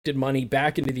money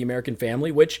back into the American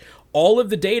family, which all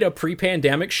of the data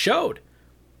pre-pandemic showed.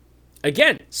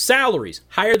 Again, salaries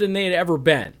higher than they had ever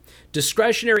been.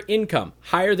 Discretionary income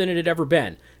higher than it had ever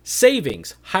been.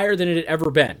 Savings higher than it had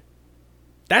ever been.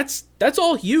 That's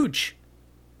all huge.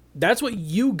 That's what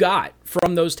you got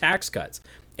from those tax cuts.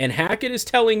 And Hackett is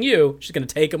telling you she's going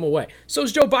to take them away. So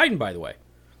is Joe Biden, by the way.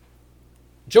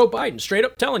 Joe Biden straight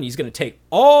up telling you he's going to take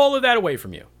all of that away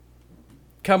from you.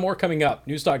 More coming up.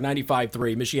 News Talk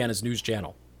 95.3, Michiana's news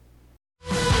channel.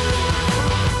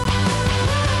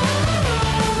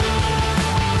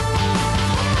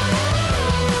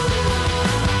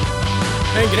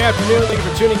 And good afternoon. Thank you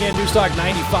for tuning in. News Talk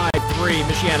 95.3,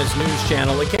 Michiana's news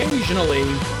channel. Occasionally,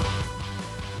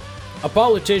 a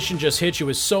politician just hits you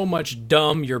with so much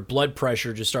dumb, your blood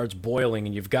pressure just starts boiling,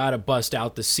 and you've got to bust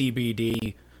out the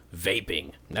CBD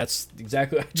vaping. That's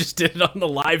exactly what I just did on the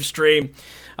live stream.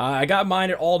 I got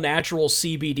mine at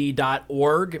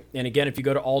allnaturalcbd.org. And again, if you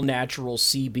go to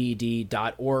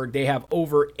allnaturalcbd.org, they have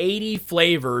over 80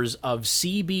 flavors of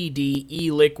CBD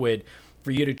e-liquid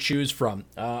for you to choose from.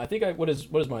 I think what is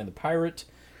mine? The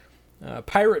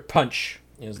Pirate Punch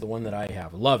is the one that I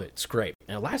have. Love it. It's great.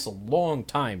 And it lasts a long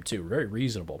time too. Very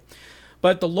reasonable.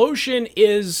 But the lotion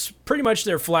is pretty much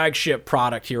their flagship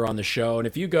product here on the show. And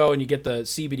if you go and you get the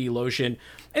CBD lotion,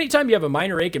 anytime you have a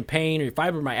minor ache and pain or your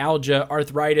fibromyalgia,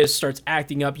 arthritis starts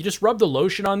acting up, you just rub the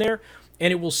lotion on there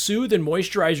and it will soothe and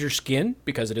moisturize your skin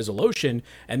because it is a lotion.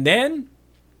 And then,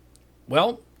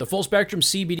 well, the full spectrum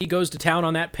CBD goes to town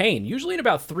on that pain. Usually in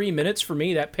about 3 minutes for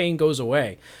me, that pain goes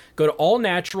away. Go to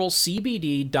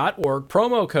allnaturalcbd.org,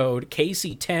 promo code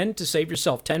KC10 to save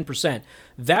yourself 10%.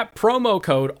 That promo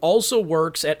code also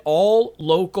works at all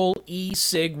local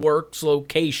e-cig works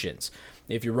locations.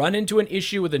 If you run into an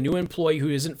issue with a new employee who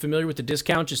isn't familiar with the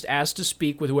discount, just ask to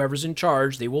speak with whoever's in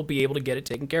charge. They will be able to get it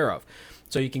taken care of.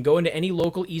 So you can go into any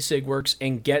local e-cig works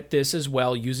and get this as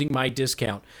well using my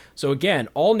discount. So again,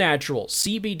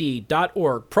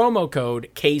 allnaturalcbd.org, promo code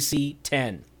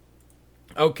KC10.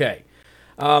 Okay.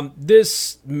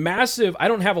 This massive, I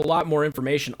don't have a lot more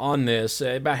information on this.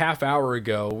 About half hour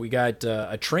ago, we got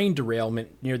a train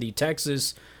derailment near the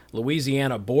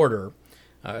Texas-Louisiana border.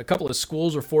 A couple of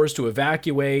schools were forced to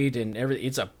evacuate and everything.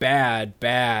 It's a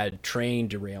bad train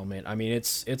derailment. I mean,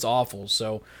 it's awful.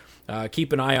 So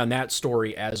keep an eye on that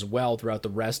story as well throughout the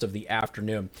rest of the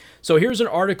afternoon. So here's an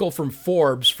article from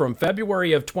Forbes from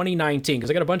February of 2019, because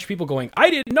I got a bunch of people going,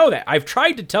 I didn't know that. I've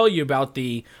tried to tell you about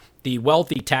the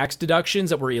wealthy tax deductions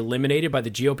that were eliminated by the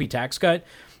GOP tax cut,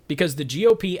 because the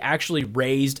GOP actually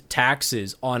raised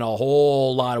taxes on a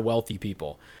whole lot of wealthy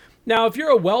people. Now, if you're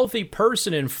a wealthy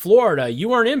person in Florida,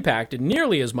 you aren't impacted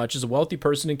nearly as much as a wealthy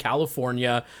person in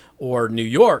California or New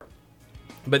York.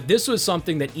 But this was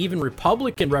something that even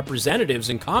Republican representatives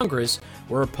in Congress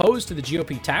were opposed to the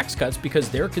GOP tax cuts because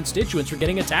their constituents were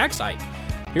getting a tax hike.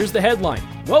 Here's the headline.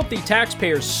 Wealthy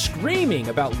taxpayers screaming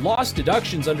about lost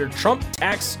deductions under Trump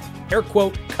tax, air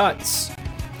quote, cuts.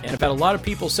 And I've had a lot of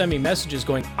people send me messages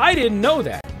going, I didn't know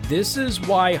that. This is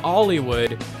why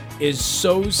Hollywood is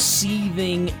so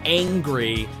seething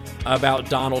angry about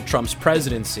Donald Trump's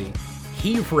presidency.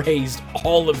 He raised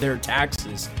all of their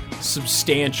taxes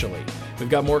substantially. We've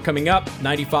got more coming up.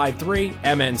 95.3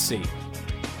 MNC.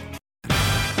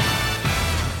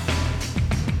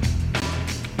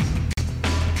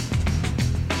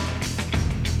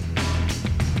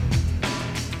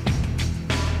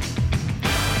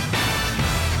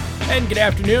 And good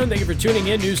afternoon. Thank you for tuning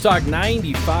in. News Talk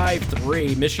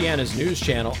 95.3, Michiana's news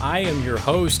channel. I am your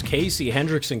host, Casey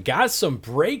Hendrickson. Got some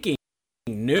breaking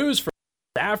news for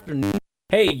this afternoon.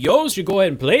 Hey, Yost, you go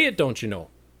ahead and play it, don't you know?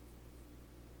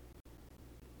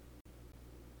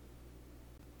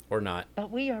 Or not. But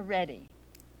we are ready.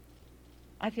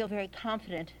 I feel very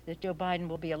confident that Joe Biden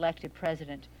will be elected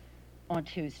president on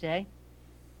Tuesday,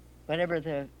 whatever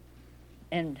the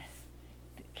end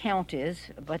count is,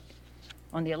 but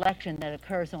on the election that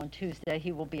occurs on Tuesday,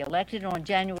 he will be elected. On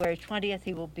January 20th,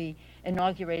 he will be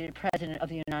inaugurated president of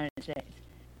the United States.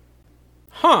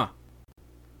 Huh.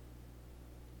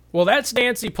 Well, that's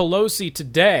Nancy Pelosi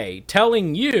today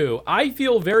telling you, I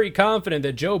feel very confident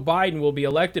that Joe Biden will be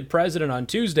elected president on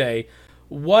Tuesday,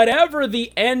 whatever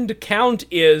the end count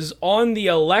is on the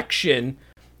election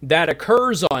that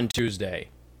occurs on Tuesday.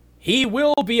 He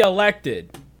will be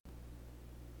elected.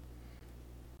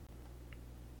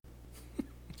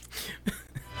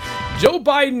 Joe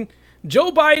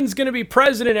Biden's going to be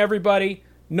president, everybody,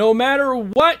 no matter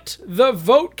what the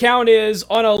vote count is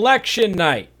on election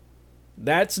night.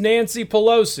 That's Nancy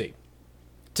Pelosi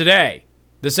today,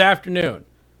 this afternoon,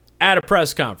 at a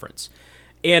press conference.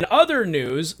 In other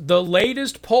news, the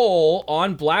latest poll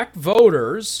on black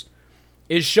voters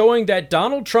is showing that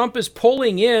Donald Trump is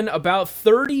pulling in about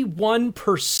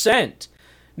 31%.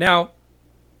 Now,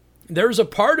 there's a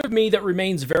part of me that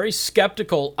remains very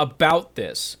skeptical about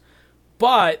this,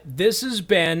 but this has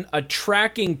been a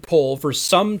tracking poll for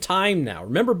some time now.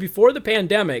 Remember, before the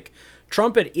pandemic,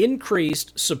 Trump had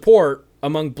increased support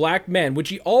among black men, which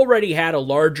he already had a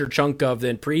larger chunk of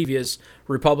than previous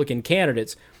Republican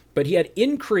candidates, but he had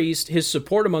increased his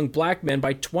support among black men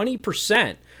by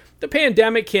 20%. The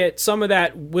pandemic hit, some of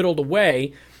that whittled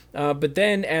away, but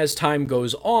then as time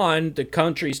goes on, the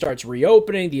country starts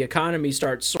reopening, the economy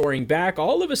starts soaring back.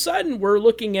 All of a sudden, we're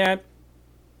looking at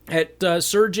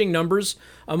surging numbers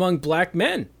among black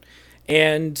men.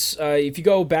 And if you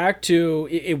go back to,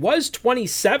 it was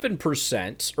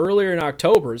 27% earlier in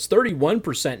October. It's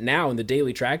 31% now in the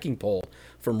daily tracking poll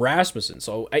from Rasmussen.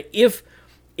 So if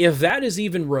that is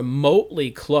even remotely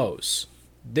close,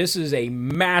 this is a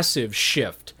massive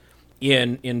shift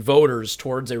in voters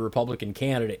towards a Republican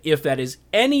candidate, if that is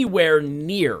anywhere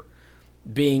near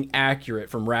being accurate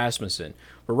from Rasmussen.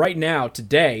 But right now,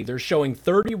 today, they're showing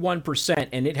 31%,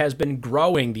 and it has been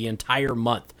growing the entire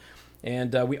month.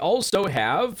 And we also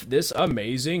have this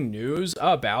amazing news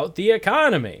about the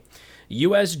economy.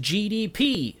 U.S.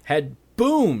 GDP had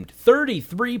boomed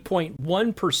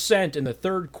 33.1% in the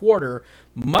third quarter,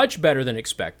 much better than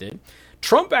expected.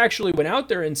 Trump actually went out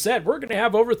there and said, we're going to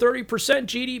have over 30%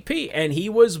 GDP, and he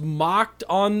was mocked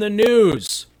on the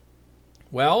news.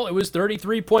 Well, it was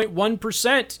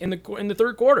 33.1% in the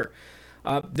third quarter.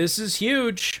 This is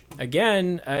huge.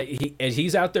 Again,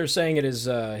 he's out there saying at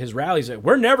his rallies that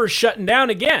we're never shutting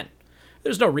down again.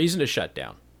 There's no reason to shut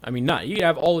down. I mean, you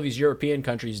have all of these European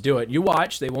countries do it. You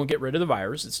watch, they won't get rid of the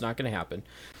virus. It's not going to happen.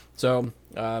 So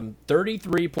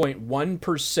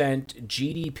 33.1%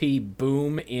 GDP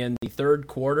boom in the third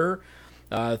quarter.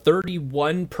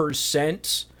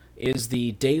 31% is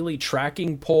the daily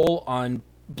tracking poll on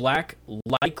black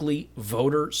likely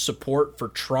voter support for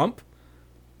Trump.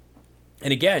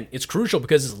 And again, it's crucial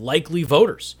because it's likely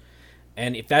voters.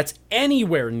 And if that's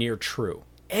anywhere near true,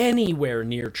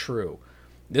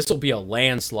 this will be a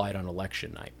landslide on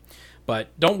election night.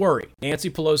 But don't worry, Nancy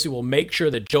Pelosi will make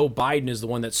sure that Joe Biden is the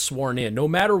one that's sworn in. No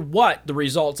matter what the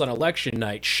results on election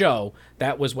night show,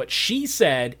 that was what she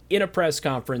said in a press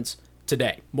conference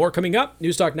today. More coming up.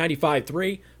 News Talk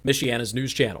 95.3, Michiana's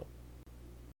news channel.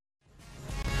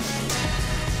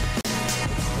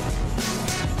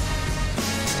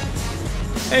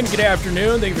 And good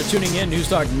afternoon. Thank you for tuning in. News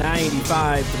Talk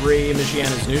 95.3,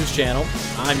 Michiana's news channel.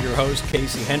 I'm your host,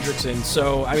 Casey Hendrickson.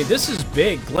 So, this is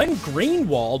big. Glenn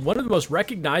Greenwald, one of the most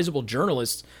recognizable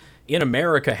journalists in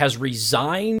America, has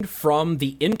resigned from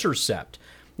The Intercept.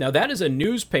 Now, that is a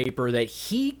newspaper that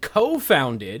he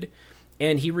co-founded,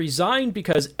 and he resigned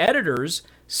because editors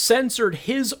censored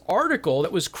his article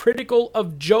that was critical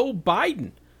of Joe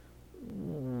Biden.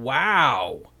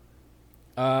 Wow.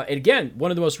 And again, one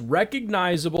of the most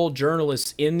recognizable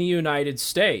journalists in the United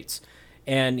States.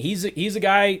 And he's a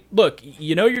guy, look,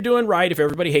 you're doing right if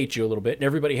everybody hates you a little bit, and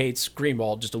everybody hates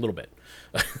Greenwald just a little bit.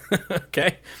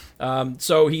 Okay?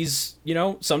 So he's,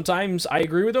 sometimes I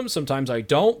agree with him, sometimes I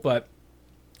don't, but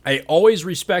I always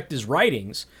respect his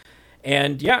writings.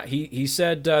 And yeah, he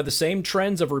said the same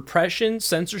trends of repression,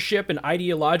 censorship, and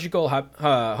ideological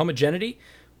homogeneity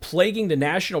plaguing the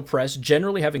national press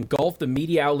generally have engulfed the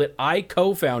media outlet I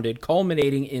co-founded,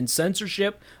 culminating in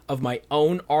censorship of my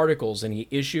own articles, and he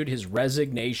issued his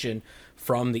resignation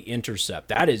from The Intercept.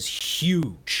 That is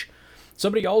huge.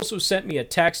 Somebody also sent me a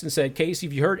text and said, Casey,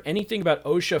 have you heard anything about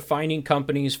OSHA fining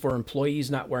companies for employees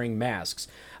not wearing masks?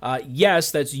 Yes,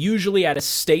 that's usually at a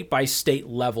state-by-state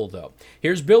level, though.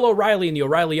 Here's Bill O'Reilly in the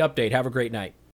O'Reilly Update. Have a great night.